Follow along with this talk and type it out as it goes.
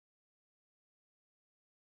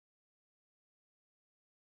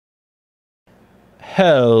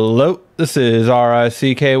Hello, this is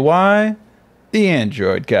RICKY, the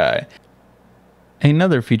Android guy.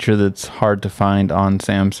 Another feature that's hard to find on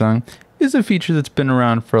Samsung is a feature that's been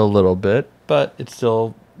around for a little bit, but it's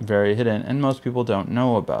still very hidden and most people don't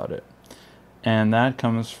know about it. And that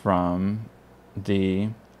comes from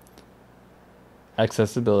the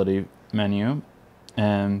accessibility menu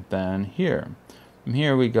and then here. From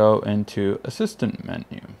here we go into assistant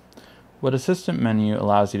menu. What assistant menu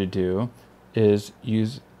allows you to do is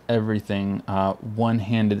use everything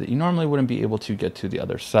one-handed that you normally wouldn't be able to get to the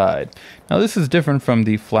other side. Now this is different from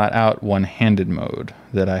the flat-out one-handed mode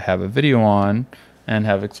that I have a video on and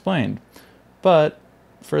have explained. But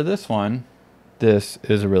for this one, this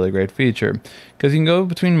is a really great feature because you can go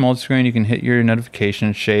between multi-screen, you can hit your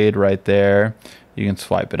notification shade right there, you can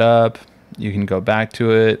swipe it up, you can go back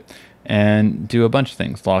to it and do a bunch of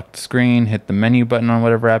things. Lock the screen, hit the menu button on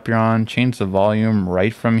whatever app you're on, change the volume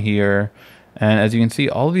right from here. And as you can see,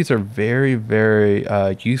 all of these are very, very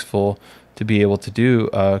useful to be able to do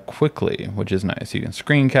quickly, which is nice. You can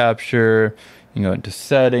screen capture, you can go into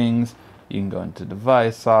settings, you can go into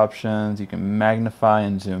device options, you can magnify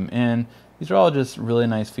and zoom in. These are all just really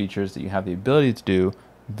nice features that you have the ability to do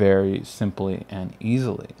very simply and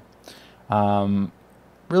easily.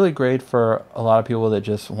 Really great for a lot of people that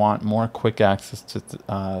just want more quick access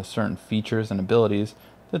to certain features and abilities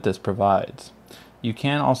that this provides. You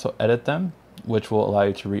can also edit them, which will allow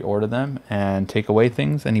you to reorder them and take away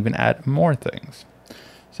things and even add more things.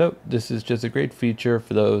 So this is just a great feature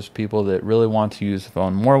for those people that really want to use the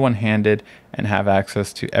phone more one-handed and have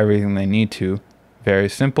access to everything they need to very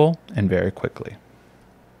simple and very quickly.